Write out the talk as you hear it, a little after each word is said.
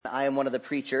I am one of the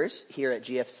preachers here at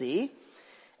GFC.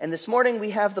 And this morning we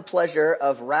have the pleasure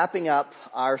of wrapping up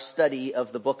our study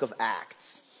of the book of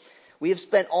Acts. We have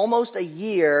spent almost a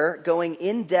year going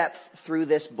in depth through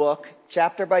this book,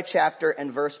 chapter by chapter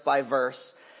and verse by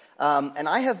verse. And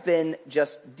I have been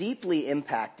just deeply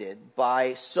impacted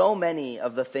by so many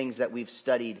of the things that we've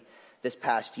studied this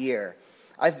past year.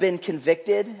 I've been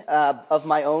convicted of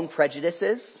my own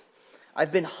prejudices.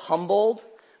 I've been humbled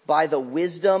by the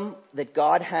wisdom that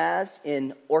God has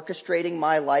in orchestrating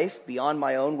my life beyond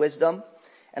my own wisdom.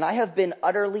 And I have been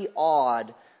utterly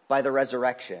awed by the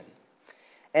resurrection.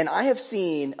 And I have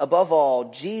seen, above all,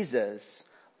 Jesus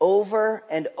over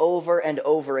and over and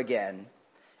over again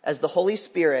as the Holy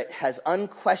Spirit has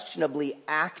unquestionably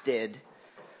acted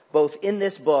both in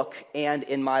this book and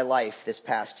in my life this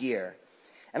past year.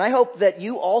 And I hope that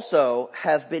you also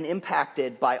have been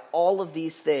impacted by all of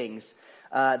these things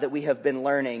that we have been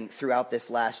learning throughout this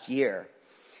last year.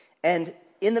 And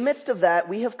in the midst of that,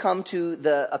 we have come to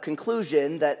a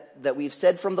conclusion that we've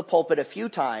said from the pulpit a few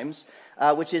times,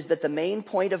 which is that the main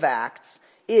point of Acts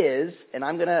is, and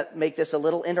I'm going to make this a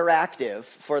little interactive,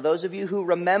 for those of you who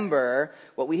remember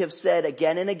what we have said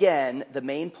again and again, the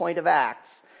main point of Acts,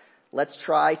 let's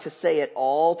try to say it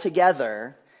all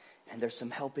together, and there's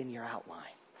some help in your outline.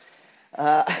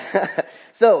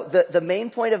 So the main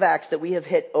point of Acts that we have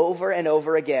hit over and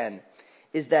over again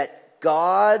is that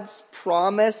God's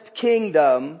promised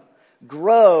kingdom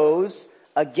grows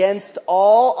against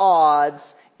all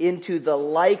odds into the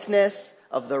likeness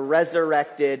of the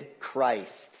resurrected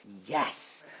Christ.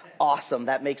 Yes. Awesome.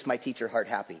 That makes my teacher heart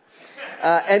happy.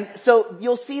 And so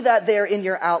you'll see that there in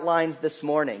your outlines this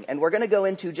morning. And we're going to go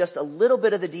into just a little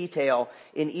bit of the detail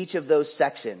in each of those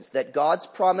sections, that God's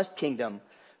promised kingdom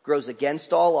grows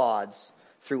against all odds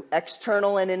through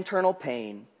external and internal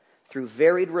pain, through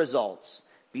varied results,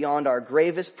 beyond our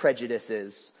gravest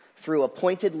prejudices, through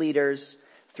appointed leaders,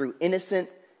 through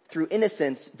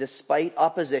innocence despite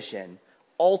opposition.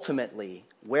 Ultimately,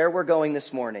 where we're going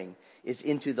this morning is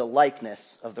into the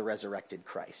likeness of the resurrected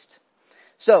Christ.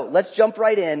 So let's jump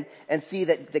right in and see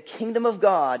that the kingdom of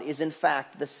God is in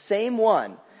fact the same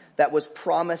one that was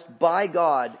promised by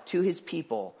God to his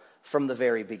people from the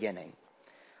very beginning.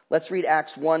 Let's read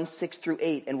Acts 1, 6 through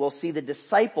 8, and we'll see the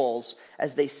disciples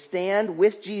as they stand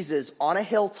with Jesus on a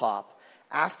hilltop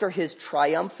after his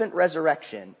triumphant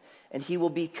resurrection, and he will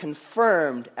be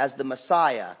confirmed as the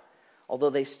Messiah, although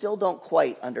they still don't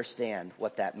quite understand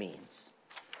what that means.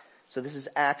 So this is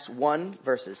Acts 1,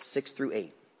 verses 6 through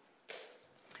 8.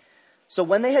 So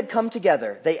when they had come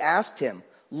together, they asked him,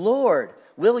 "Lord,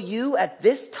 will you at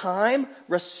this time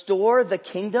restore the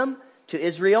kingdom to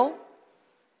Israel?"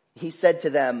 He said to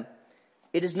them,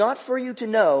 "It is not for you to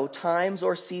know times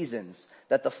or seasons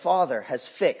that the Father has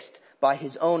fixed by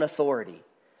his own authority,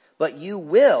 but you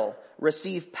will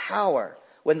receive power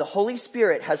when the Holy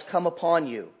Spirit has come upon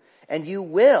you, and you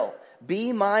will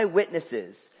be my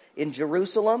witnesses in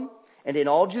Jerusalem and in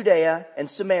all Judea and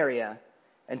Samaria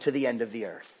and to the end of the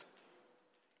earth."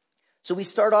 So we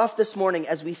start off this morning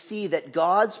as we see that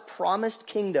God's promised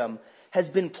kingdom has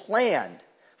been planned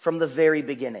from the very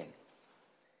beginning.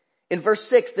 In verse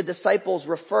 6, the disciples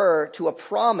refer to a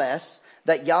promise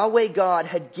that Yahweh God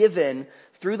had given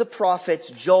through the prophets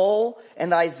Joel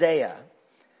and Isaiah.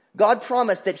 God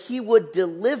promised that he would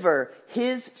deliver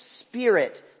his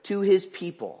spirit to his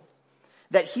people,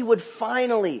 that he would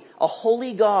finally, a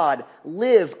holy God,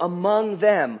 live among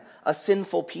them, a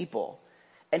sinful people,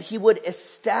 and he would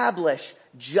establish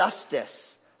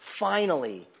justice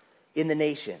finally in the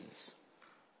nations.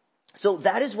 So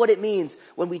that is what it means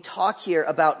when we talk here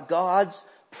about God's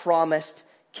promised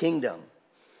kingdom.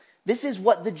 This is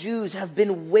what the Jews have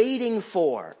been waiting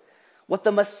for, what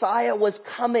the Messiah was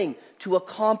coming to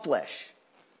accomplish.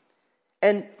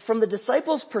 And from the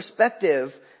disciples'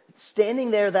 perspective,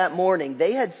 standing there that morning,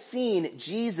 they had seen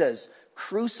Jesus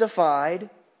crucified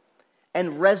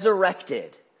and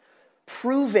resurrected,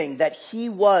 proving that he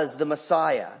was the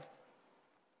Messiah.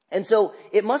 And so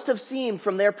it must have seemed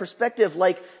from their perspective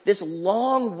like this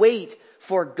long wait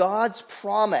for God's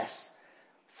promise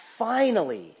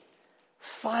finally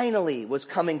was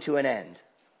coming to an end.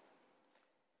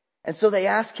 And so they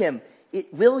ask him,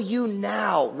 "Will you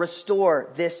now restore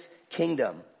this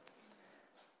kingdom?"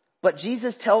 But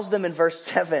Jesus tells them in verse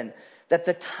 7 that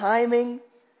the timing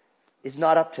is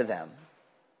not up to them.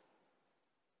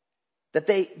 That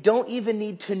they don't even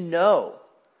need to know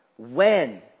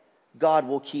when God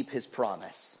will keep his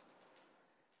promise.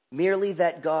 Merely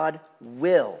that God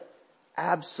will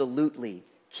absolutely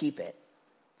keep it.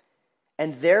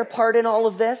 And their part in all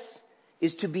of this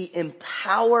is to be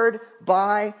empowered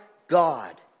by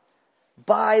God.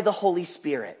 by the Holy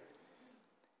Spirit.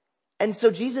 And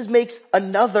so Jesus makes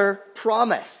another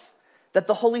promise that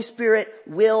the Holy Spirit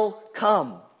will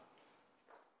come.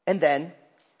 And then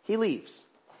he leaves.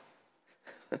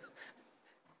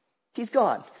 He's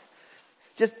gone.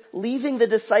 Just leaving the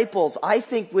disciples, I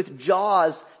think, with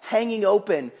jaws hanging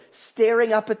open,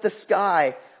 staring up at the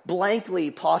sky,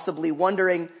 blankly, possibly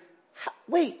wondering,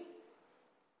 wait,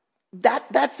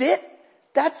 that's it?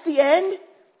 That's the end?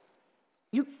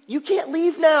 You can't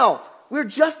leave now. We're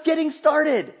just getting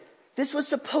started. This was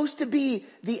supposed to be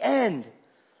the end.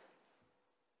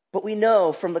 But we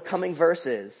know from the coming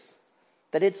verses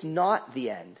that it's not the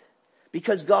end,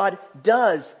 because God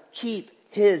does keep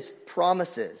his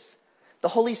promises. The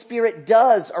Holy Spirit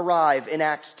does arrive in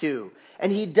Acts 2,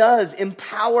 and he does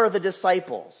empower the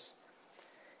disciples.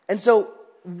 And so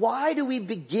why do we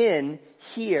begin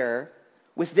here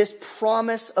with this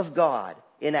promise of God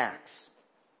in Acts?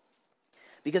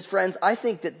 Because friends, I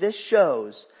think that this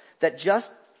shows that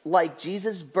just like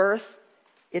Jesus' birth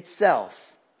itself,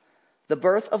 the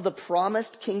birth of the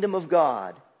promised kingdom of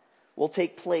God will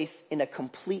take place in a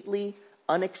completely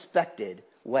unexpected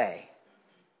way.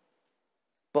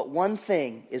 But one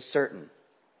thing is certain,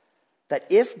 that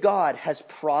if God has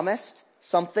promised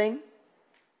something,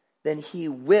 then he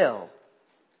will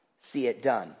see it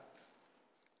done.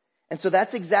 And so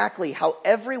that's exactly how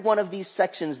every one of these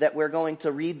sections that we're going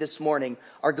to read this morning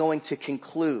are going to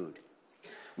conclude.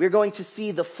 We're going to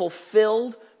see the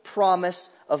fulfilled promise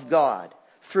of God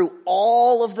through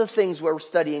all of the things we're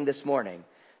studying this morning,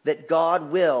 that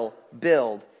God will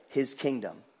build his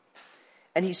kingdom.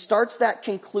 And he starts that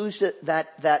conclusion,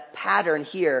 that pattern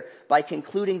here by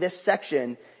concluding this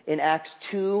section in Acts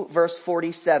 2 verse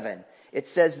 47. It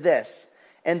says this,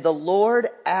 "And the Lord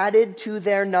added to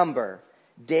their number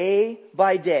day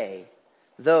by day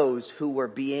those who were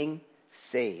being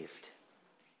saved."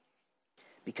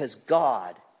 Because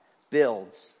God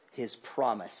builds his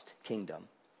promised kingdom.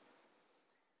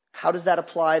 How does that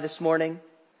apply this morning?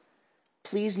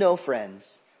 Please know,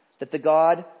 friends, that the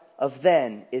God of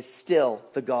then is still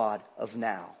the God of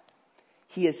now.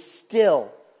 He is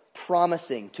still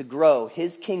promising to grow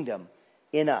his kingdom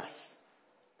in us.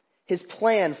 His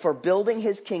plan for building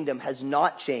his kingdom has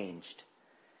not changed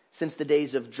since the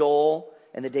days of Joel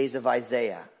and the days of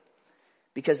Isaiah,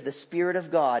 because the Spirit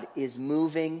of God is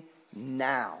moving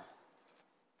now,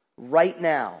 right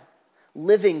now,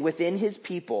 living within his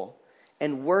people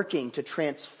and working to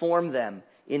transform them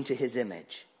into his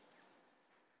image.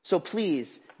 So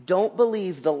please, don't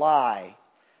believe the lie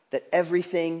that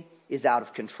everything is out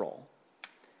of control.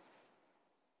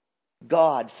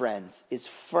 God, friends, is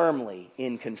firmly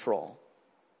in control.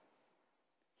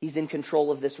 He's in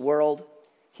control of this world.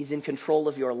 He's in control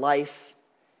of your life,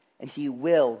 and he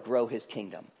will grow his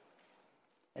kingdom.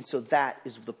 And so that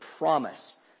is the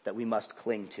promise that we must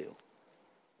cling to.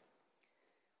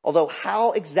 Although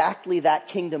how exactly that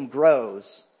kingdom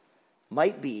grows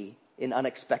might be in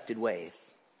unexpected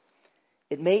ways.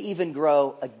 It may even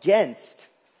grow against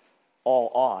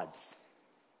all odds.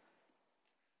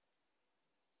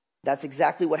 That's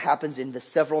exactly what happens in the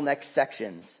several next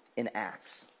sections in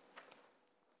Acts.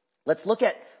 Let's look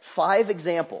at 5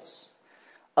 examples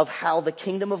of how the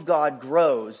kingdom of God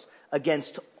grows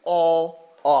against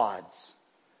all odds,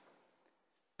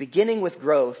 beginning with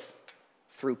growth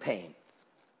through pain.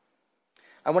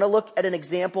 I want to look at an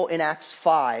example in Acts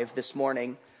 5 this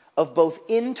morning of both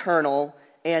internal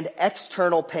and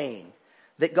external pain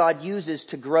that God uses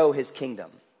to grow his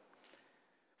kingdom.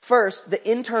 First, the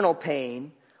internal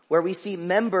pain, where we see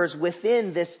members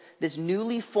within this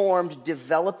newly formed,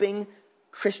 developing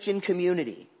Christian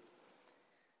community.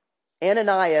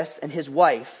 Ananias and his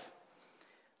wife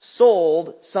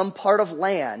sold some part of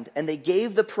land, and they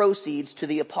gave the proceeds to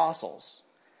the apostles.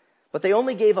 But they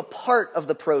only gave a part of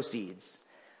the proceeds,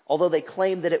 although they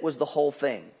claimed that it was the whole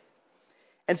thing.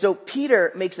 And so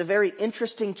Peter makes a very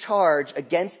interesting charge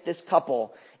against this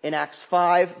couple in Acts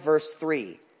 5 verse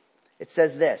 3. It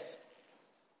says this,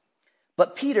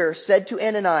 "But Peter said to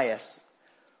Ananias,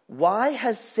 'Why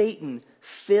has Satan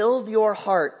filled your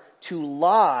heart to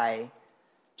lie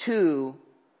to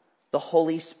the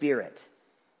Holy Spirit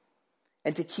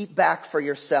and to keep back for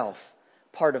yourself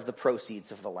part of the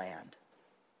proceeds of the land?'"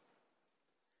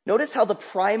 Notice how the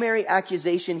primary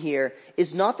accusation here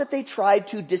is not that they tried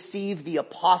to deceive the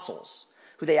apostles,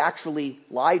 who they actually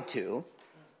lied to,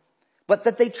 but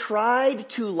that they tried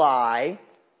to lie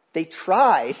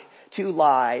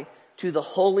to the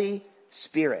Holy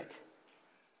Spirit.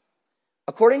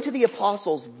 According to the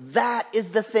apostles, that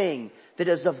is the thing that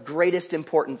is of greatest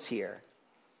importance here.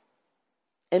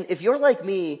 And if you're like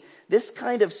me, this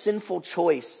kind of sinful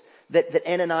choice that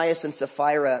Ananias and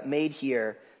Sapphira made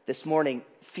here this morning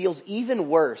feels even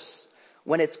worse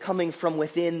when it's coming from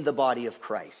within the body of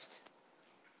Christ.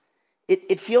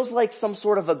 It feels like some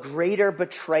sort of a greater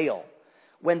betrayal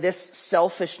when this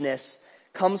selfishness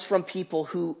comes from people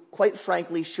who, quite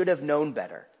frankly, should have known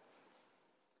better.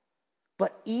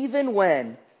 But even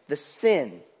when the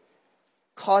sin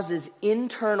causes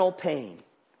internal pain,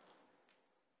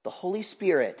 the Holy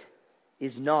Spirit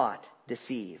is not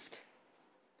deceived.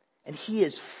 And He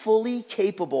is fully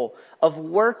capable of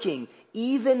working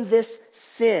even this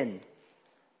sin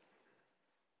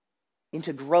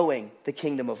into growing the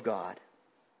kingdom of God.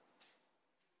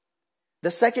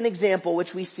 The second example,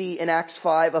 which we see in Acts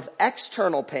 5 of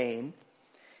external pain,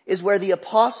 is where the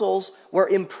apostles were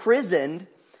imprisoned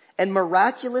and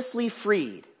miraculously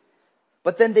freed.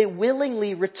 But then they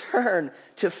willingly return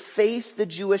to face the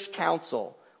Jewish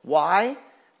council. Why?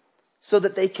 So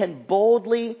that they can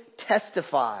boldly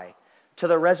testify to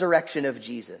the resurrection of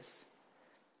Jesus.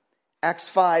 Acts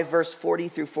 5 verse 40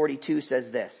 through 42 says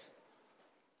this.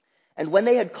 And when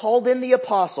they had called in the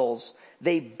apostles,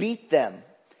 they beat them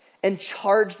and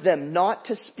charged them not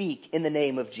to speak in the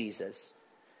name of Jesus.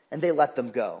 And they let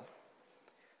them go.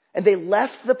 And they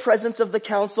left the presence of the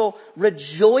council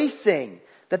rejoicing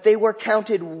that they were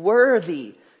counted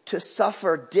worthy to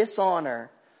suffer dishonor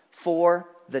for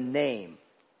the name.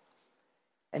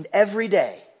 And every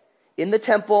day in the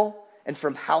temple and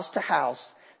from house to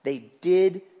house, they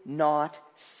did not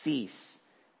cease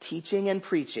teaching and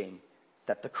preaching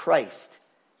that the Christ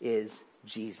is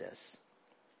Jesus.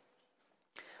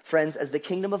 Friends, as the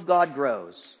kingdom of God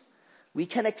grows, we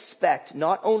can expect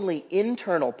not only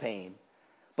internal pain,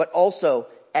 but also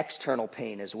external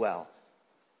pain as well.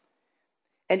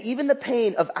 And even the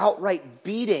pain of outright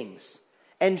beatings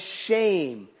and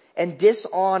shame and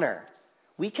dishonor,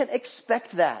 we can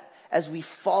expect that as we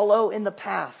follow in the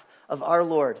path of our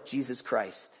Lord Jesus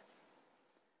Christ.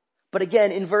 But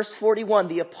again, in verse 41,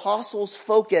 the apostles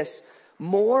focus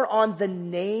more on the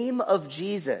name of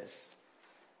Jesus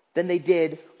than they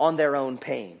did on their own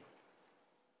pain.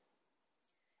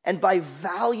 And by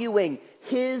valuing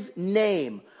His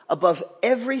name above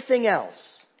everything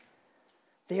else,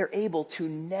 they are able to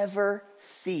never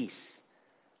cease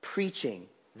preaching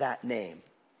that name.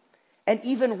 And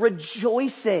even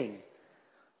rejoicing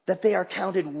that they are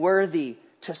counted worthy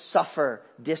to suffer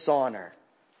dishonor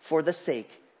for the sake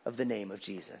of the name of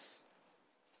Jesus.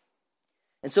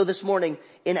 And so this morning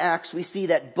in Acts, we see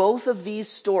that both of these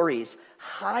stories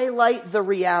highlight the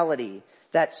reality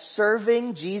that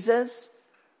serving Jesus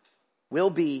will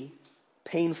be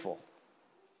painful.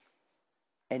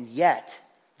 And yet,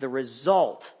 the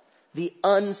result, the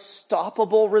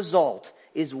unstoppable result,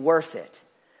 is worth it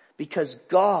because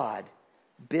God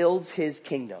builds His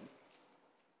kingdom.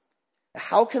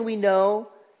 How can we know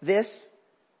this?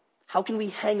 How can we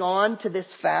hang on to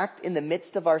this fact in the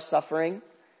midst of our suffering?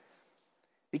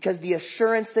 Because the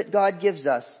assurance that God gives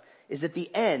us is at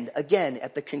the end, again,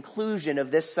 at the conclusion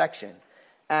of this section.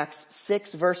 Acts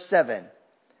 6 verse 7.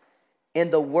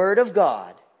 And the word of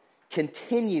God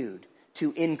continued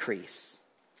to increase.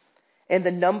 And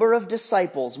the number of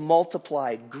disciples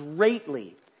multiplied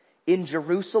greatly in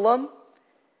Jerusalem.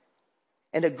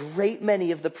 And a great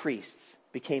many of the priests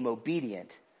became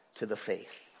obedient to the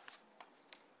faith.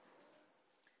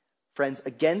 Friends,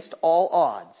 against all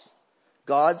odds,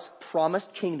 God's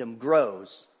promised kingdom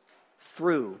grows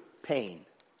through pain.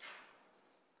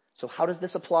 So how does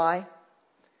this apply?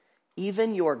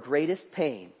 Even your greatest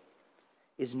pain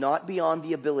is not beyond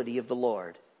the ability of the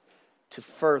Lord to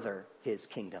further His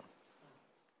kingdom.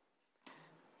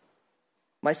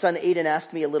 My son Aiden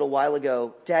asked me a little while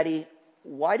ago, Daddy,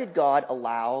 why did God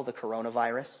allow the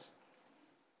coronavirus?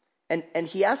 And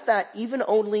he asked that even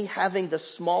only having the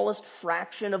smallest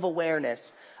fraction of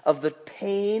awareness of the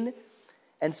pain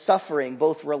and suffering,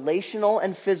 both relational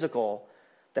and physical,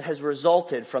 that has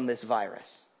resulted from this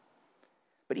virus.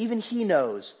 But even he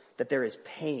knows that there is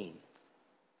pain.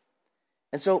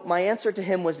 And so my answer to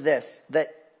him was this,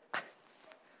 that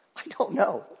I don't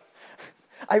know.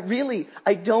 I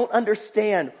don't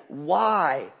understand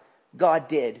why God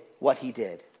did what He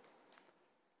did.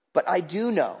 But I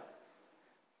do know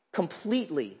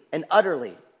completely and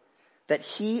utterly that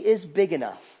He is big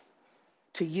enough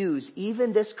to use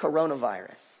even this coronavirus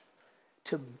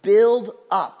to build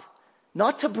up,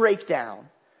 not to break down,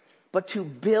 but to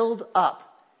build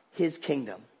up His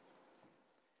kingdom.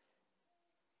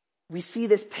 We see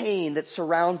this pain that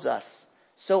surrounds us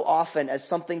so often as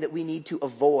something that we need to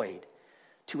avoid,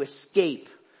 to escape,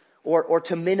 or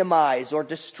to minimize or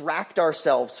distract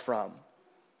ourselves from.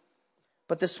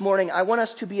 But this morning, I want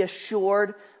us to be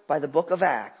assured by the book of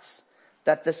Acts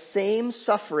that the same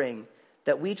suffering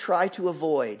that we try to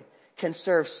avoid can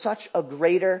serve such a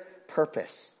greater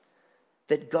purpose,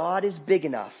 that God is big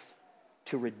enough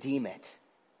to redeem it.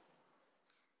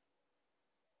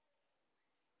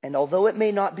 And although it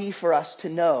may not be for us to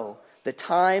know the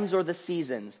times or the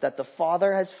seasons that the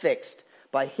Father has fixed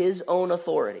by his own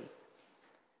authority,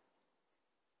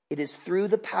 it is through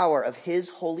the power of his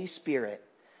Holy Spirit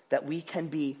that we can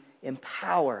be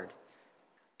empowered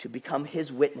to become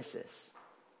his witnesses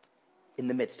in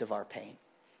the midst of our pain.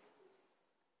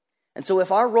 And so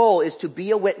if our role is to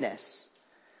be a witness,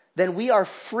 then we are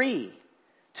free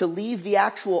to leave the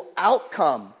actual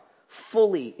outcome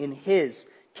fully in his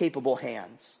capable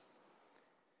hands.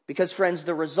 Because, friends,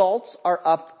 the results are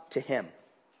up to him.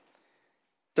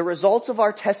 The results of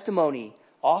our testimony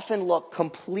often look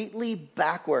completely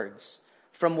backwards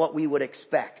from what we would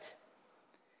expect.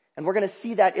 And we're going to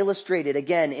see that illustrated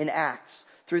again in Acts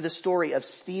through the story of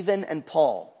Stephen and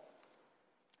Paul.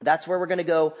 That's where we're going to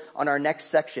go on our next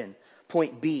section,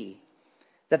 point B,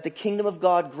 that the kingdom of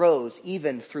God grows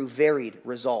even through varied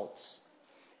results.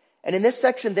 And in this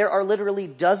section, there are literally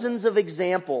dozens of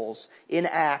examples in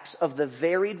Acts of the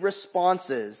varied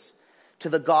responses to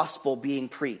the gospel being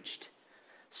preached.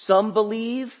 Some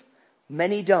believe,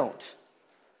 many don't.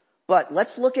 But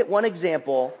let's look at one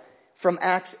example from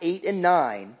Acts 8 and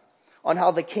 9 on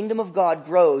how the kingdom of God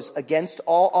grows against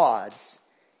all odds,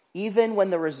 even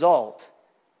when the result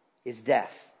is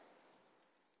death.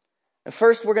 And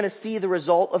first, we're going to see the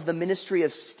result of the ministry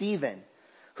of Stephen,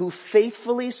 who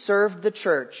faithfully served the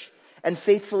church and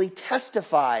faithfully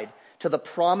testified to the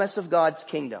promise of God's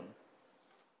kingdom.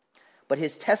 But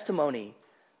his testimony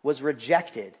was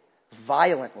rejected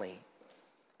violently,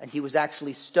 and he was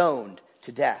actually stoned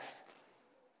to death,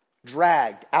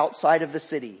 dragged outside of the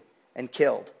city and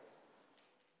killed.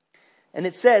 And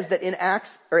it says in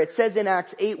Acts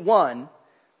 8:1,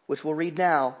 which we'll read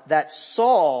now, that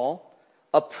Saul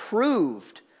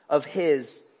approved of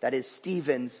his, that is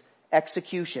Stephen's,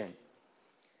 execution.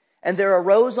 And there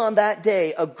arose on that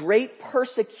day a great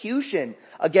persecution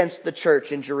against the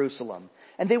church in Jerusalem.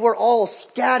 And they were all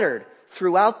scattered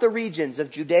throughout the regions of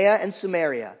Judea and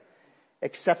Samaria,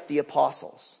 except the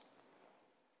apostles.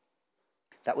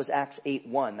 That was Acts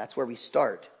 8:1. That's where we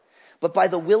start. But by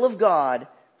the will of God,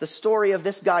 the story of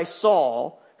this guy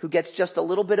Saul, who gets just a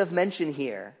little bit of mention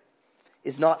here,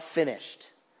 is not finished.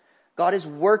 God is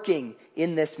working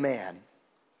in this man.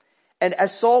 And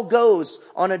as Saul goes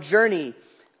on a journey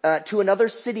to another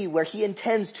city where he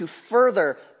intends to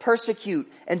further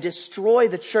persecute and destroy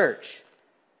the church,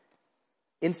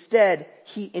 instead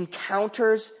he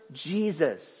encounters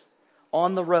Jesus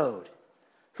on the road,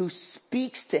 who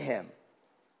speaks to him.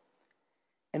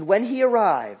 And when he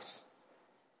arrives,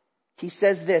 he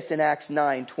says this in Acts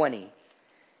 9:20.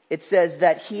 It says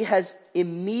that he has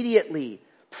immediately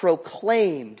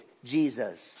proclaimed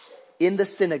Jesus in the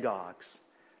synagogues,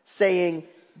 saying,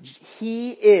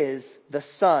 he is the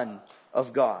Son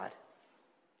of God.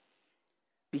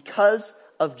 Because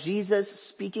of Jesus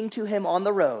speaking to him on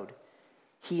the road,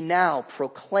 he now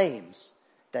proclaims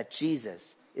that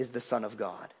Jesus is the Son of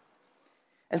God.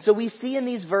 And so we see in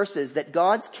these verses that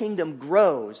God's kingdom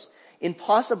grows in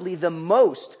possibly the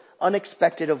most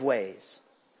unexpected of ways.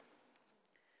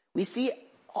 We see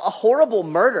a horrible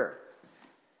murder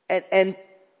and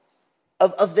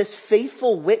of this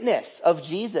faithful witness of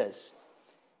Jesus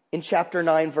in chapter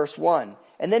 9, verse 1.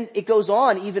 And then it goes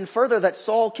on even further that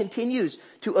Saul continues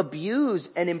to abuse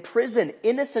and imprison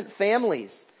innocent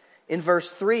families in verse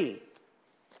 3.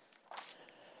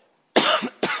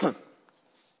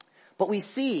 But we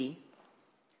see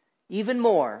even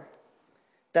more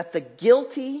that the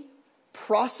guilty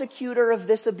prosecutor of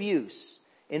this abuse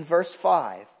in verse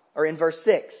 5 or in verse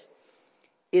 6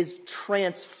 is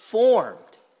transformed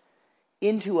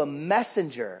into a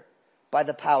messenger by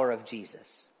the power of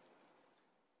Jesus.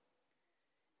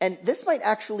 And this might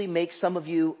actually make some of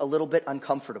you a little bit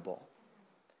uncomfortable.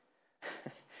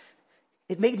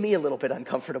 It made me a little bit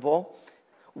uncomfortable.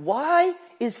 Why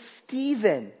is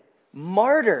Stephen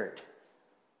martyred?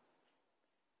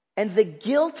 And the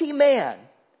guilty man,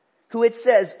 who it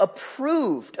says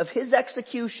approved of his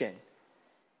execution,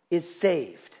 is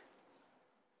saved.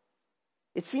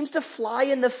 It seems to fly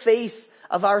in the face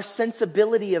of our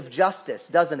sensibility of justice,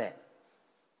 doesn't it?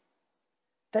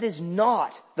 That is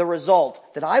not the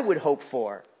result that I would hope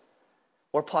for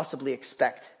or possibly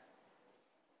expect.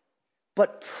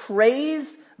 But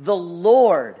praise the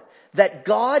Lord that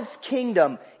God's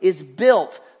kingdom is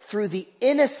built through the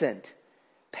innocent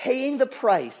paying the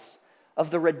price of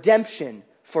the redemption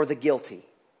for the guilty.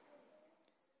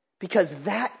 Because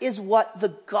that is what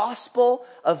the gospel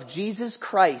of Jesus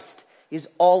Christ is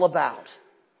all about.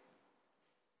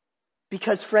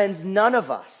 Because friends, none of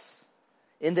us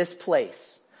in this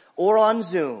place or on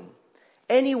Zoom,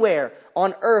 anywhere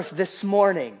on earth this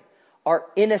morning, are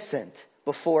innocent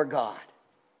before God.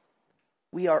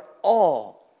 We are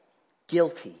all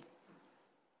guilty.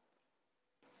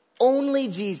 Only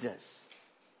Jesus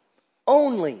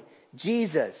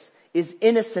is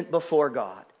innocent before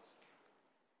God.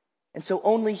 And so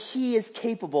only He is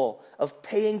capable of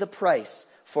paying the price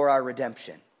for our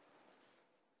redemption.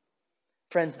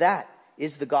 Friends, that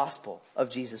is the gospel of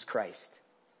Jesus Christ.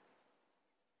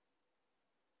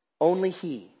 Only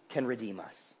He can redeem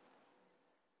us.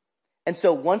 And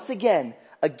so once again,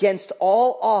 against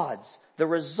all odds, the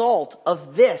result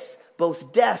of this,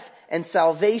 both death and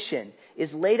salvation,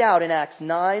 is laid out in Acts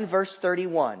 9 verse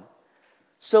 31.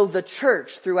 So the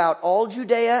church throughout all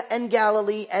Judea and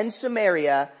Galilee and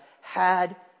Samaria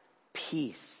had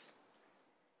peace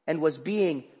and was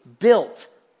being built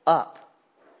up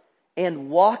and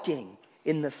walking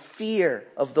in the fear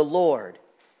of the Lord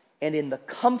and in the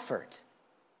comfort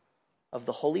of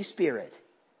the Holy Spirit.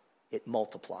 It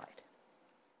multiplied.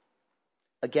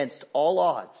 Against all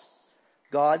odds,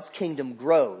 God's kingdom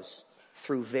grows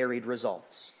through varied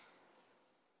results.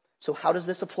 So how does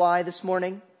this apply this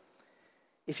morning?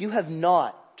 If you have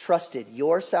not trusted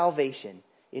your salvation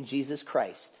in Jesus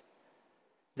Christ,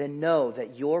 then know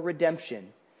that your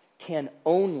redemption can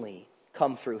only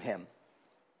come through Him.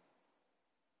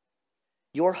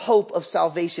 Your hope of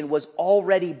salvation was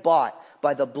already bought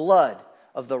by the blood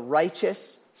of the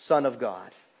righteous Son of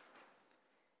God.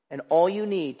 And all you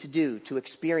need to do to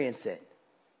experience it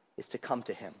is to come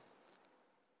to Him.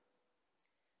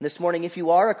 This morning, if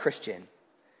you are a Christian,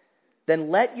 then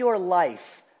let your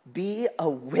life be a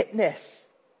witness,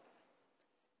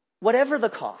 whatever the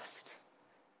cost,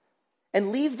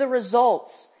 and leave the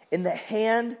results in the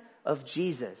hand of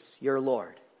Jesus, your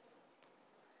Lord.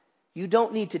 You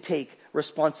don't need to take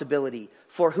responsibility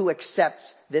for who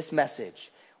accepts this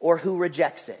message or who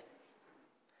rejects it,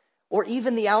 or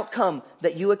even the outcome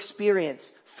that you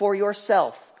experience for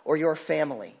yourself or your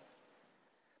family.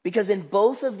 Because in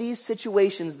both of these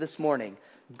situations this morning,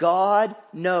 God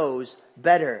knows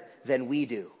better than we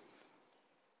do.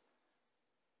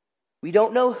 We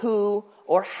don't know who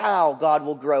or how God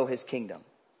will grow His kingdom.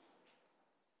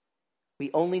 We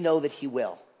only know that He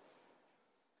will.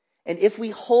 And if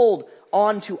we hold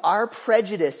on to our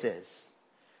prejudices,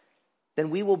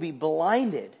 then we will be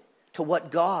blinded to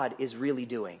what God is really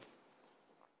doing.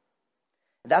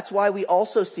 That's why we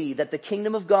also see that the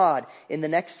kingdom of God in the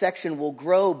next section will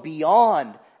grow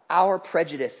beyond our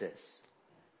prejudices.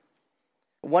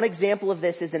 One example of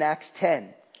this is in Acts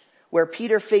 10, where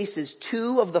Peter faces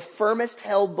two of the firmest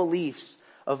held beliefs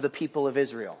of the people of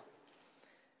Israel: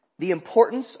 the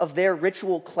importance of their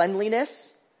ritual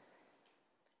cleanliness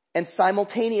and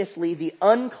simultaneously the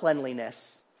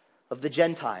uncleanliness of the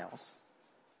Gentiles.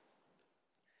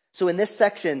 So in this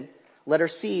section, letter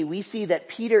C, we see that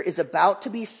Peter is about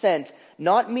to be sent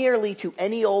not merely to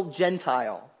any old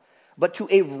Gentile, but to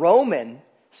a Roman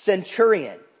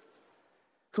centurion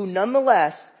who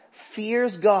nonetheless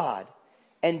fears God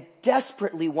and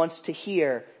desperately wants to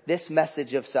hear this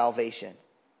message of salvation.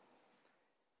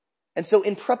 And so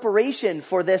in preparation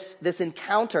for this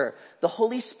encounter, the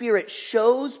Holy Spirit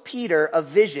shows Peter a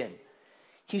vision.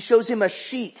 He shows him a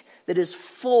sheet that is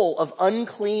full of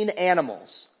unclean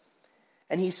animals.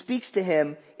 And he speaks to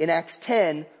him in Acts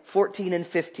 10, 14 and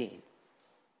 15.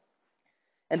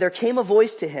 And there came a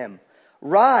voice to him,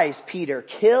 "Rise, Peter,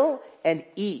 kill and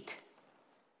eat."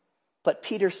 But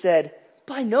Peter said,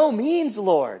 "By no means,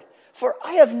 Lord, for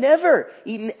I have never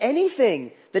eaten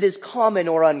anything that is common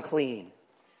or unclean."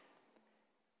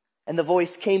 And the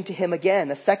voice came to him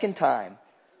again a second time,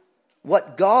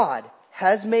 "What God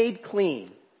has made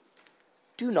clean,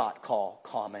 do not call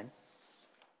common."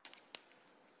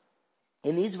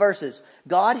 In these verses,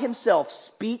 God Himself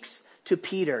speaks to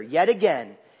Peter yet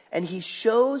again, and He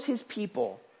shows His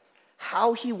people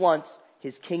how He wants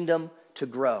His kingdom to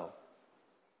grow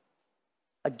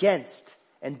against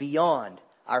and beyond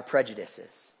our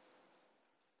prejudices.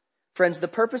 Friends, the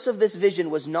purpose of this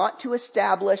vision was not to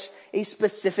establish a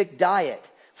specific diet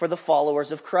for the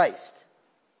followers of Christ.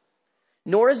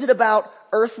 Nor is it about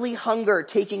earthly hunger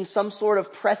taking some sort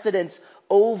of precedence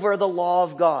over the law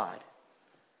of God.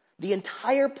 The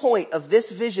entire point of this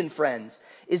vision, friends,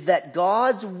 is that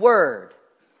God's word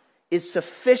is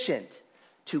sufficient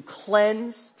to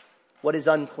cleanse what is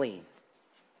unclean.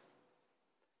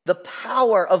 The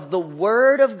power of the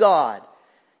word of God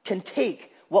can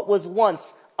take what was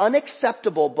once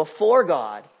unacceptable before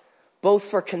God, both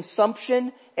for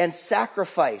consumption and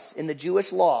sacrifice in the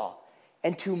Jewish law,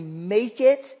 and to make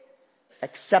it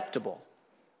acceptable.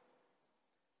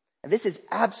 And this is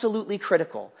absolutely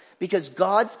critical because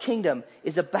God's kingdom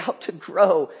is about to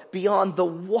grow beyond the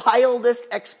wildest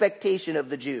expectation of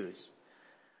the Jews.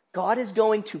 God is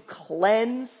going to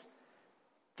cleanse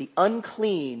the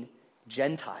unclean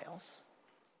Gentiles.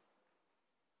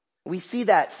 We see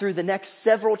that through the next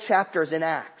several chapters in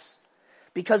Acts.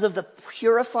 Because of the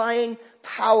purifying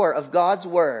power of God's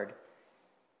word,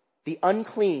 the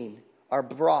unclean are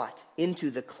brought into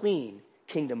the clean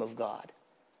kingdom of God.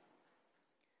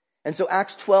 And so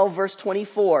Acts 12 verse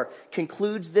 24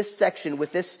 concludes this section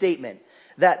with this statement,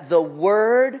 that the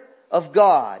word of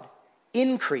God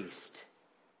increased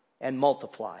and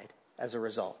multiplied as a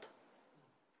result.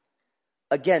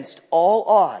 Against all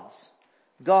odds,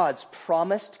 God's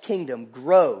promised kingdom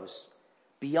grows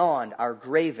beyond our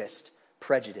gravest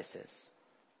prejudices.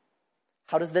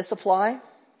 How does this apply?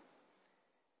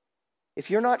 If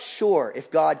you're not sure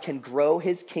if God can grow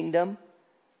his kingdom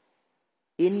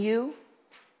in you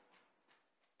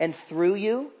and through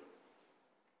you,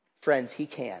 friends, he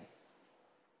can.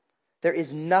 There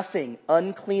is nothing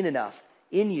unclean enough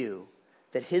in you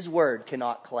that his word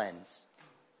cannot cleanse.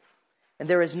 And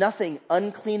there is nothing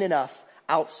unclean enough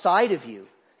outside of you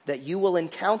that you will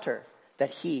encounter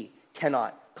that he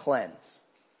cannot cleanse.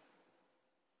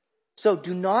 So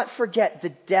do not forget the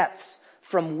depths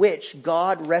from which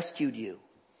God rescued you.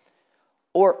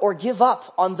 Or give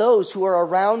up on those who are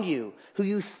around you, who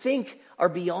you think are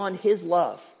beyond his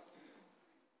love.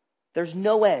 There's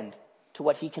no end to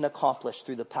what he can accomplish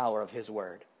through the power of his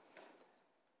word.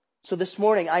 So this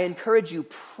morning, I encourage you,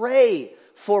 pray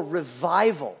for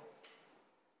revival.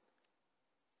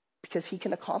 Because he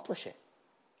can accomplish it.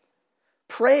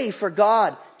 Pray for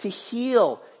God to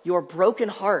heal your broken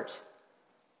heart.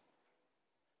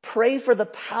 Pray for the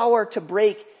power to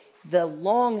break the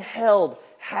long-held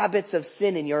habits of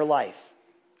sin in your life.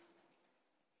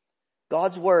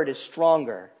 God's word is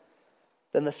stronger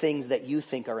than the things that you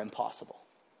think are impossible.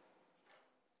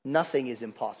 Nothing is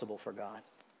impossible for God.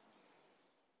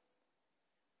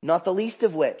 Not the least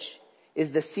of which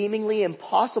is the seemingly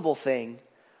impossible thing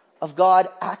of God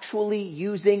actually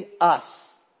using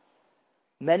us,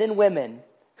 men and women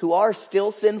who are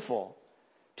still sinful,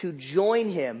 to join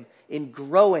him in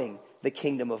growing the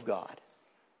kingdom of God.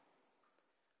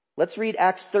 Let's read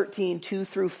Acts 13, 2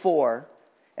 through 4,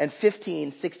 and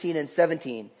 15, 16, and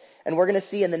 17. And we're going to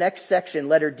see in the next section,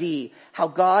 letter D, how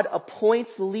God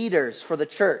appoints leaders for the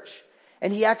church.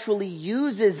 And he actually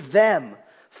uses them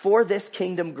for this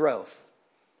kingdom growth.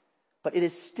 But it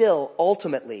is still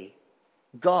ultimately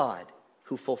God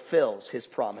who fulfills his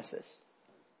promises.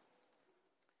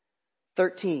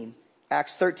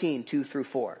 Acts 13, 2 through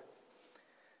 4.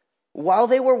 While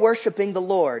they were worshiping the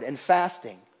Lord and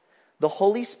fasting, the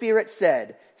Holy Spirit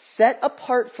said, "Set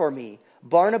apart for me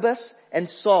Barnabas and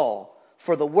Saul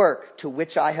for the work to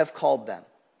which I have called them."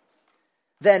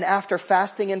 Then after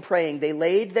fasting and praying, they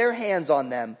laid their hands on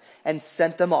them and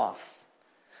sent them off.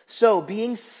 So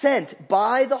being sent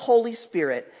by the Holy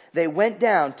Spirit, they went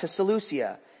down to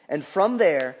Seleucia, and from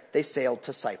there they sailed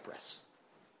to Cyprus.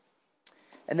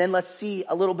 And then let's see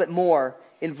a little bit more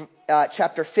in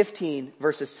chapter 15,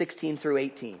 verses 16 through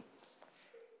 18,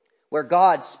 where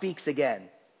God speaks again.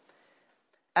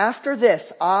 "After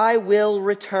this I will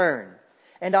return,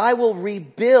 and I will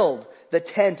rebuild the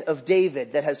tent of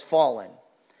David that has fallen.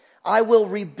 I will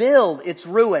rebuild its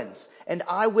ruins, and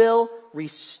I will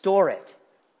restore it,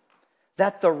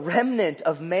 that the remnant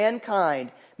of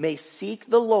mankind may seek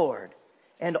the Lord,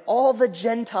 and all the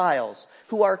Gentiles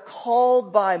who are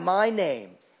called by my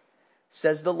name,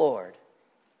 says the Lord,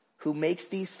 who makes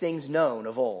these things known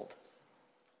of old."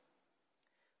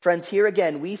 Friends, here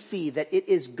again we see that it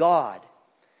is God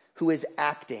who is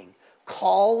acting,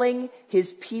 calling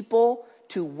his people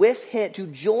to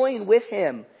join with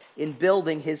him in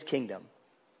building his kingdom.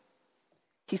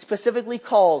 He specifically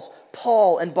calls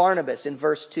Paul and Barnabas in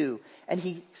verse 2, and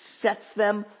he sets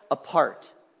them apart.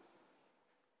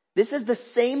 This is the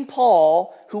same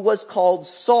Paul who was called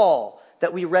Saul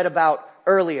that we read about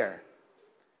earlier.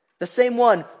 The same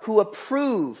one who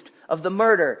approved of the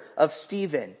murder of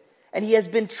Stephen. And he has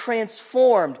been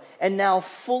transformed and now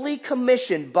fully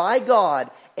commissioned by God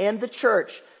and the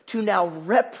church to now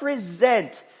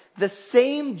represent the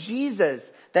same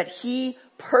Jesus that he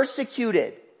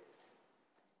persecuted,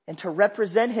 and to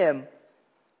represent him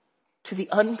to the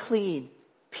unclean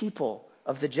people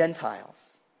of the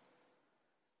Gentiles.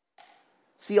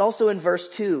 See also in verse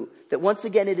 2 that once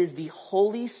again it is the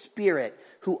Holy Spirit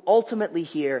who ultimately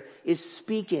here is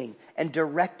speaking and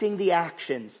directing the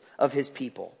actions of his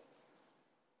people.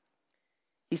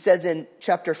 He says in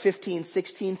chapter 15,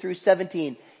 16 through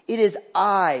 17, it is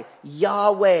I,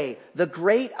 Yahweh, the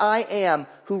great I am,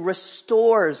 who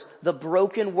restores the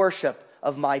broken worship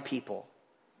of my people.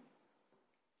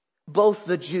 Both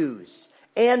the Jews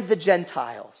and the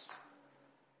Gentiles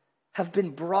have been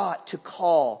brought to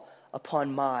call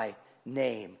upon my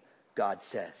name, God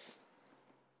says.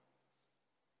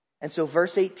 And so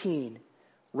verse 18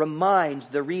 reminds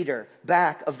the reader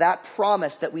back of that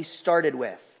promise that we started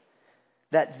with,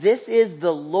 that this is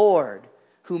the Lord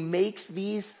who makes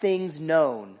these things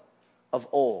known of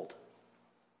old.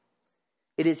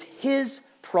 It is His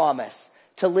promise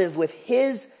to live with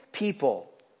His people.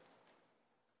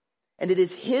 And it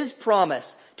is His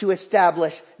promise to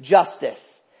establish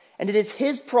justice. And it is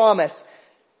His promise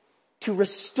to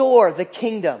restore the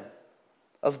kingdom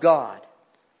of God.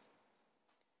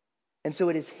 And so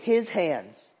it is His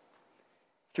hands,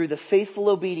 through the faithful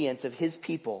obedience of His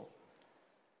people,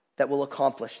 that will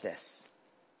accomplish this.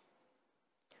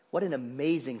 What an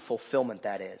amazing fulfillment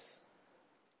that is.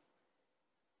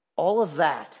 All of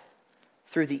that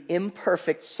through the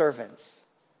imperfect servants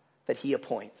that He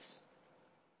appoints.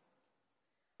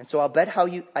 And so I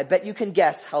bet you can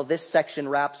guess how this section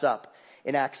wraps up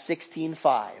in Acts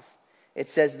 16:5. It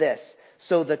says this,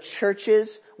 so the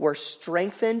churches were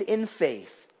strengthened in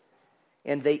faith,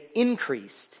 and they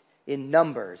increased in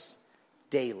numbers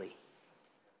daily.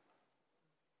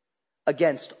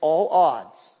 Against all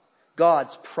odds,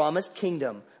 God's promised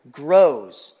kingdom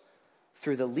grows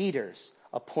through the leaders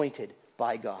appointed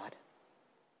by God.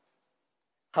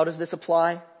 How does this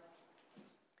apply?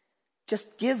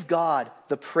 Just give God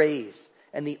the praise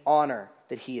and the honor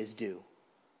that He is due.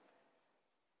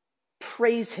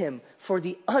 Praise Him for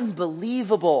the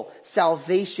unbelievable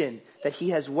salvation that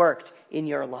He has worked in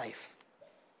your life.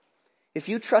 If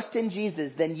you trust in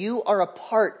Jesus, then you are a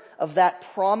part of that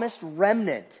promised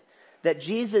remnant that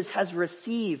Jesus has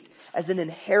received as an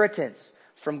inheritance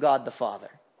from God the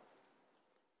Father.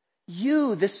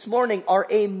 You this morning are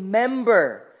a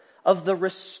member of the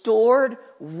restored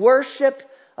worship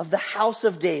of the house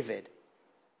of David.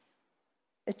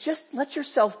 Just let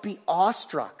yourself be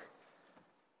awestruck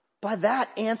by that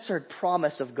answered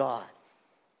promise of God.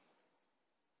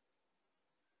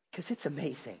 Because it's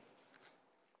amazing.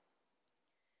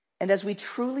 And as we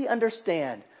truly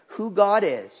understand who God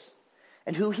is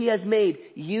and who He has made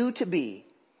you to be,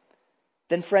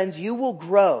 then friends, you will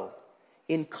grow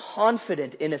in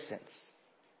confident innocence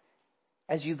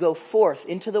as you go forth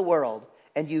into the world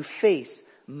and you face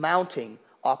mounting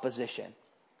opposition.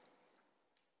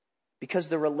 Because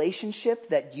the relationship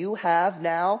that you have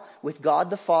now with God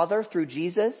the Father through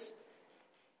Jesus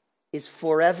is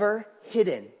forever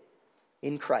hidden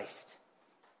in Christ.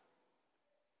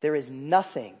 There is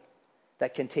nothing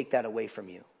that can take that away from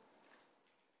you.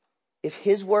 If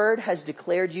His word has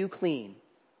declared you clean,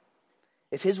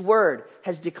 if His word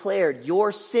has declared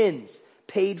your sins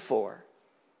paid for,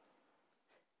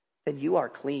 then you are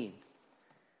clean.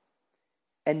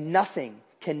 And nothing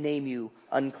can name you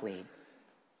unclean.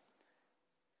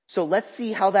 So let's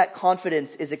see how that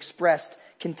confidence is expressed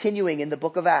continuing in the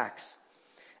book of Acts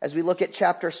as we look at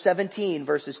chapter 17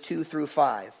 verses 2 through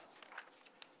 5.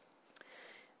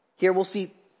 Here we'll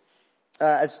see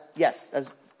as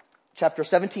chapter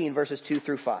 17 verses 2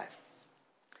 through 5.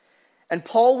 And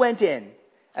Paul went in,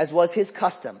 as was his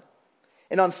custom,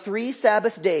 and on 3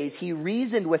 Sabbath days he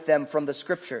reasoned with them from the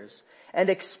scriptures, and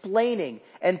explaining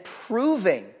and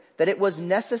proving that it was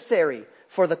necessary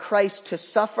for the Christ to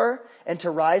suffer and to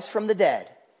rise from the dead,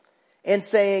 and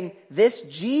saying, this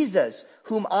Jesus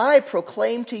whom I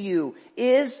proclaim to you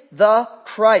is the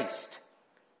Christ.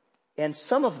 And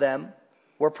some of them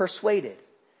were persuaded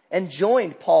and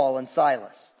joined Paul and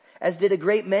Silas, as did a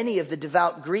great many of the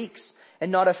devout Greeks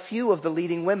and not a few of the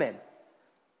leading women.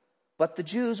 But the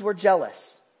Jews were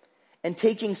jealous, and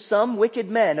taking some wicked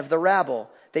men of the rabble,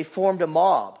 they formed a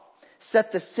mob,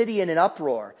 set the city in an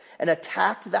uproar, and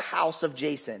attacked the house of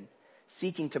Jason,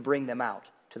 seeking to bring them out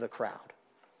to the crowd.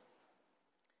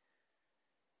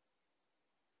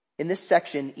 In this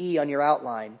section, E on your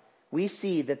outline, we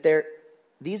see that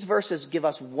these verses give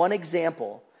us one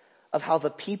example of how the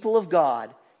people of God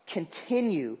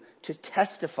continue to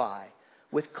testify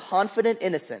with confident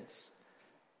innocence,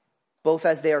 both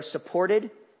as they are supported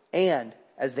and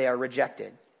as they are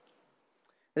rejected.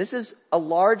 This is a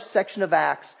large section of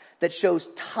Acts that shows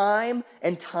time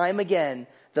and time again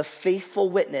the faithful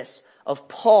witness of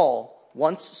Paul,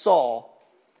 once Saul,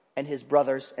 and his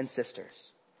brothers and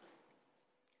sisters.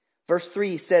 Verse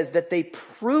 3 says that they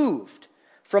proved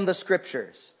from the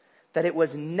scriptures that it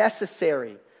was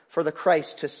necessary for the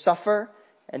Christ to suffer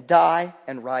and die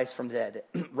and rise from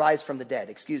the dead.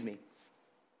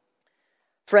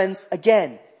 Friends,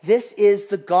 again, this is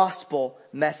the gospel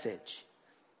message.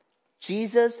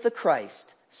 Jesus the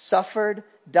Christ suffered,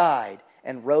 died,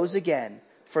 and rose again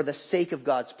for the sake of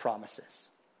God's promises.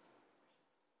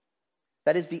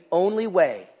 That is the only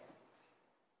way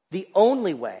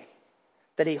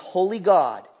that a holy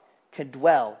God can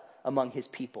dwell among his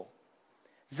people.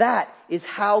 That is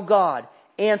how God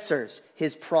answers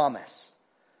his promise,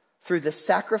 through the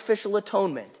sacrificial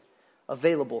atonement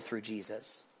available through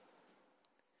Jesus.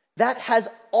 That has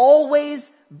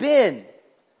always been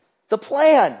the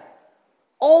plan,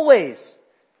 always,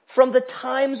 from the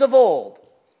times of old.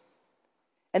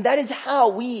 And that is how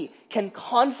we can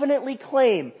confidently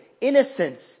claim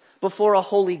innocence before a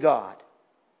holy God.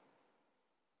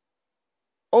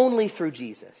 Only through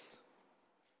Jesus.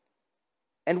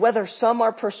 And whether some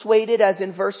are persuaded, as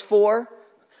in verse 4,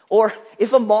 or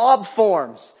if a mob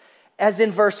forms, as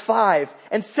in verse 5,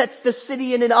 and sets the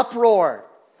city in an uproar,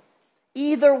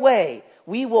 either way,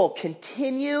 we will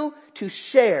continue to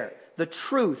share the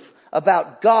truth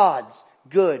about God's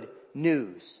good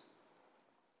news.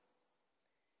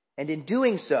 And in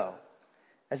doing so,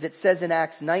 as it says in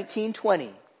Acts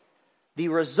 19:20, the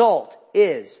result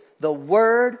is the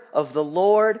word of the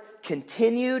Lord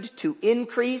continued to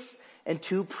increase and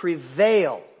to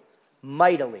prevail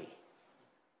mightily.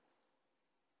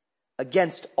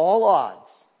 Against all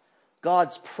odds,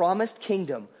 God's promised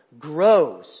kingdom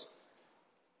grows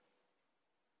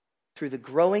through the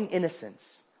growing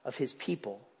innocence of his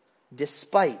people,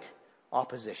 despite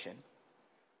opposition.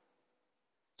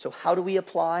 So how do we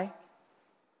apply?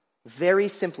 Very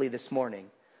simply this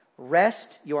morning,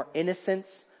 rest your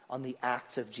innocence on the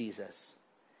acts of Jesus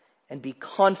and be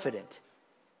confident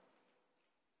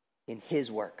in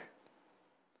his work.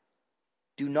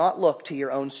 Do not look to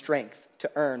your own strength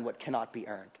to earn what cannot be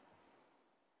earned.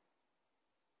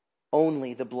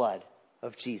 Only the blood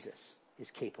of Jesus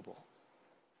is capable.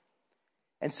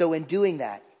 And so in doing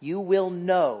that, you will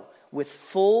know with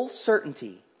full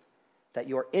certainty that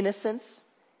your innocence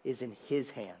is in his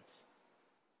hands.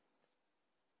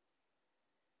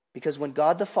 Because when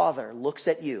God the Father looks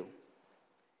at you,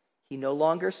 he no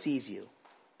longer sees you.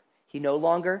 He no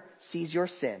longer sees your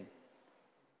sin.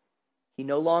 He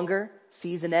no longer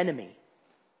sees an enemy.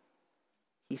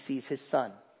 He sees his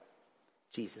Son,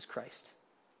 Jesus Christ.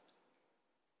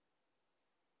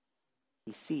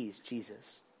 He sees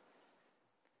Jesus.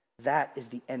 That is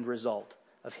the end result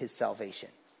of his salvation.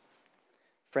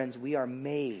 Friends, we are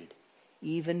made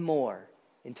even more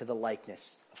into the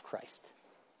likeness of Christ.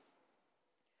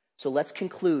 So let's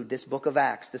conclude this book of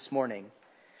Acts this morning,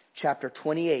 chapter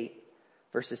 28,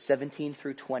 verses 17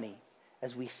 through 20,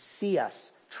 as we see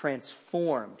us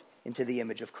transformed into the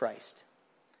image of Christ.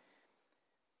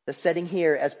 The setting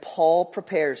here as Paul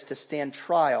prepares to stand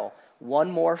trial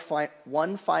one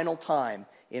final time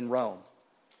in Rome.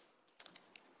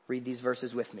 Read these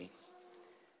verses with me.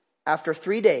 After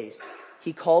 3 days,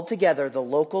 he called together the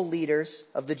local leaders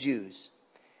of the Jews.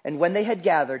 And when they had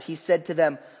gathered, he said to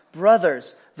them,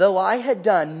 "Brothers, though I had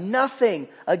done nothing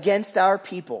against our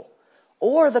people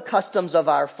or the customs of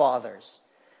our fathers,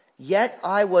 yet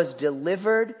I was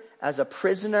delivered as a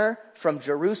prisoner from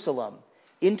Jerusalem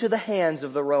into the hands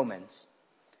of the Romans.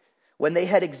 When they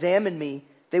had examined me,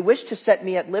 they wished to set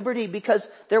me at liberty because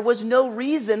there was no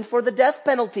reason for the death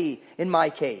penalty in my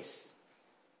case.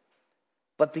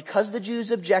 But because the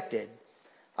Jews objected,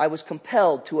 I was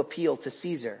compelled to appeal to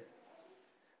Caesar,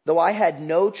 though I had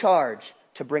no charge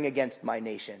to bring against my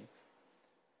nation.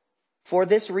 For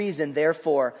this reason,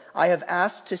 therefore, I have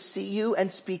asked to see you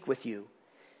and speak with you,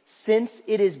 since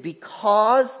it is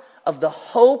because of the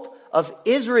hope of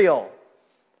Israel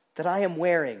that I am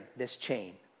wearing this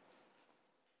chain."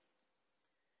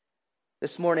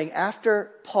 This morning,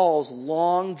 after Paul's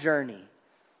long journey,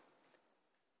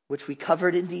 which we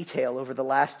covered in detail over the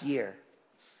last year,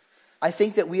 I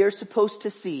think that we are supposed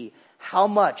to see how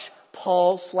much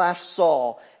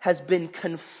Paul/Saul has been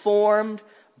conformed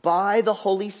by the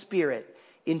Holy Spirit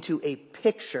into a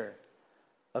picture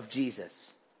of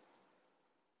Jesus.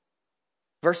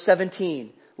 Verse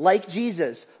 17, like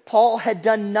Jesus, Paul had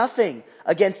done nothing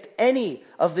against any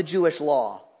of the Jewish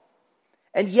law.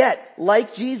 And yet,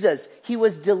 like Jesus, he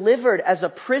was delivered as a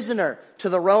prisoner to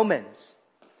the Romans.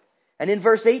 And in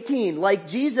verse 18, like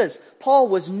Jesus, Paul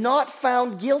was not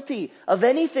found guilty of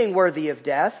anything worthy of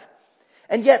death.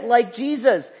 And yet, like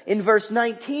Jesus, in verse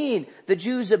 19, the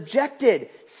Jews objected,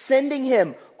 sending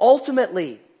him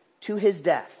ultimately to his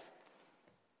death.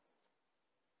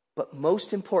 But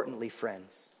most importantly,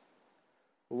 friends,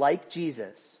 like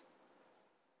Jesus,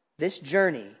 this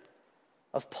journey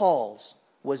of Paul's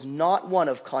was not one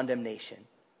of condemnation,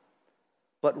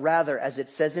 but rather, as it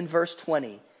says in verse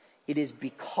 20, it is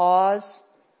because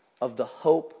of the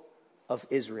hope of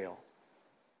Israel.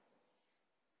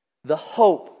 The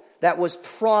hope that was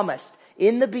promised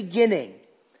in the beginning,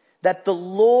 that the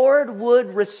Lord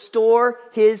would restore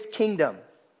his kingdom.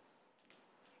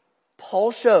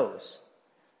 Paul shows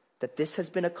that this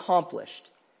has been accomplished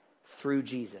through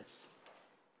Jesus.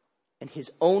 And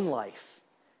his own life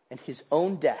and his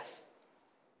own death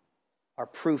are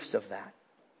proofs of that.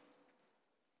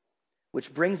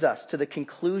 Which brings us to the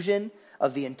conclusion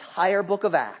of the entire book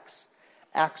of Acts.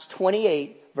 Acts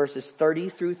 28, verses 30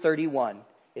 through 31.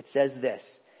 It says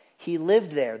this: he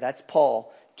lived there, that's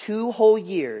Paul, 2 whole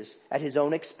years at his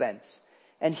own expense,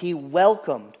 and he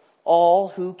welcomed all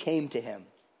who came to him.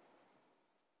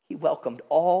 He welcomed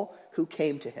all who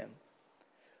came to him,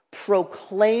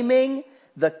 proclaiming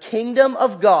the kingdom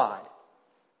of God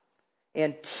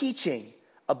and teaching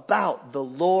about the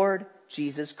Lord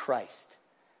Jesus Christ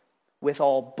with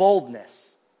all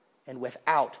boldness and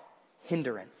without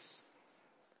hindrance.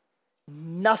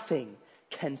 Nothing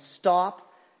can stop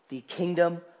the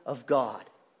kingdom of God.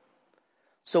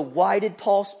 So why did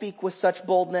Paul speak with such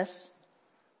boldness?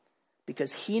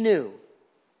 Because he knew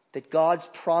that God's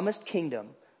promised kingdom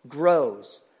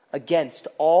grows against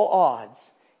all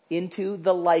odds into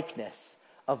the likeness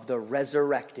of the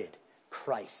resurrected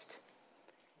Christ.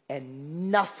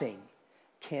 And nothing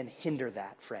can hinder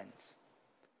that, friends.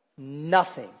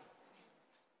 Nothing.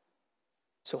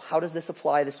 So how does this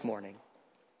apply this morning?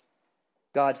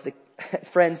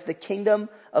 Friends, the kingdom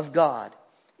of God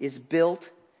is built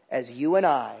as you and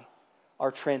I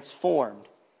are transformed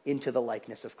into the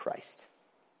likeness of Christ.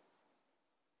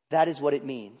 That is what it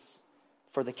means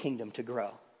for the kingdom to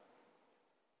grow.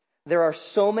 There are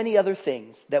so many other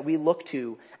things that we look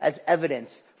to as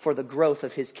evidence for the growth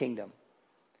of his kingdom.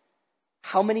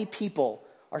 How many people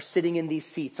are sitting in these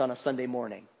seats on a Sunday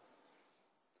morning?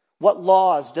 What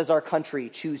laws does our country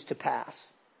choose to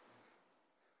pass?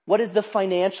 What is the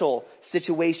financial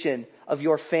situation of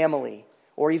your family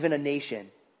or even a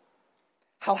nation?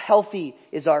 How healthy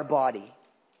is our body?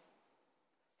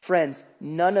 Friends,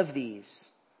 none of these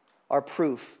are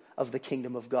proof of the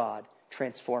kingdom of God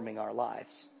transforming our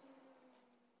lives.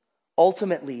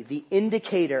 Ultimately, the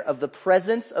indicator of the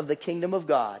presence of the kingdom of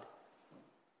God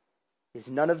is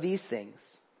none of these things,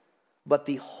 but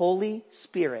the Holy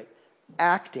Spirit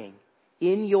acting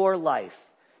in your life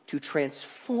to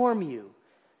transform you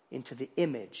into the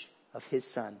image of his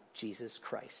Son, Jesus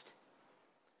Christ.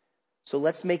 So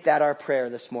let's make that our prayer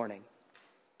this morning,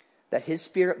 that his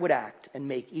Spirit would act and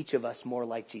make each of us more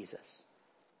like Jesus.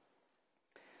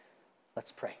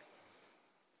 Let's pray.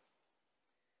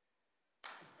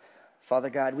 Father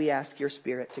God, we ask your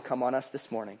Spirit to come on us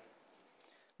this morning.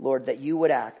 Lord, that you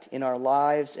would act in our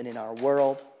lives and in our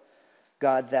world.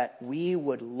 God, that we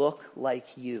would look like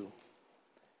you.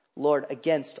 Lord,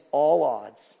 against all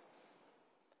odds.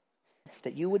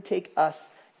 That you would take us,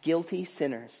 guilty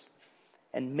sinners,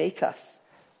 and make us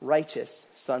righteous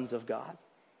sons of God.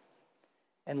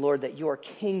 And Lord, that your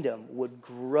kingdom would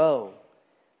grow.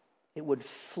 It would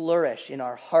flourish in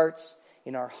our hearts,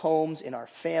 in our homes, in our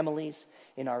families,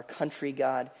 in our country,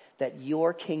 God. That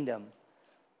your kingdom,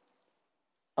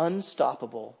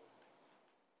 unstoppable,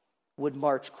 would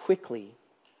march quickly,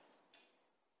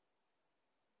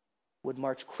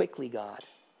 God.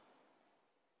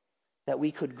 That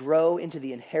we could grow into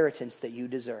the inheritance that you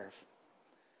deserve.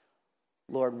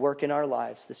 Lord, work in our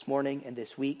lives this morning and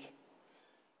this week.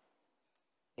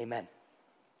 Amen.